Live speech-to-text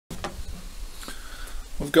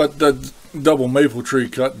I've got that double maple tree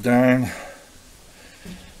cut down,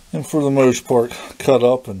 and for the most part cut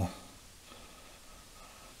up, and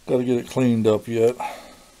got to get it cleaned up yet.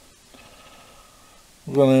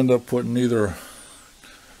 I'm going to end up putting either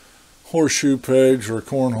horseshoe pegs or a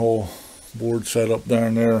cornhole board set up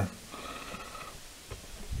down there,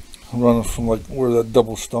 running from like where that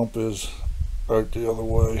double stump is out the other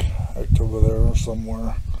way, out over there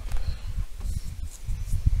somewhere.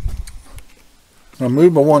 I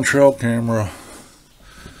moved my one trail camera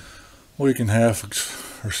a week and a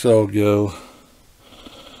half or so ago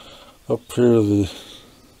up here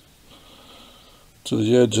to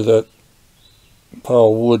the edge of that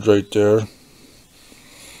pile of wood right there,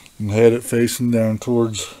 and had it facing down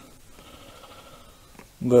towards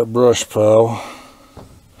that brush pile.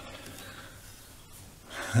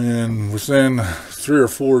 And within 3 or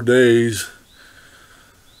 4 days,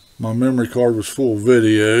 my memory card was full of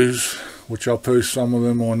videos, which I'll post some of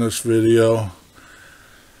them on this video.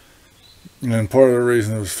 And part of the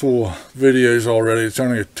reason it was full of videos already, it's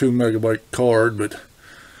only a 2 megabyte card, but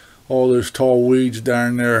all those tall weeds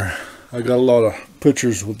down there, I got a lot of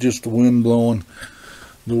pictures with just the wind blowing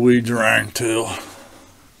the weeds around too.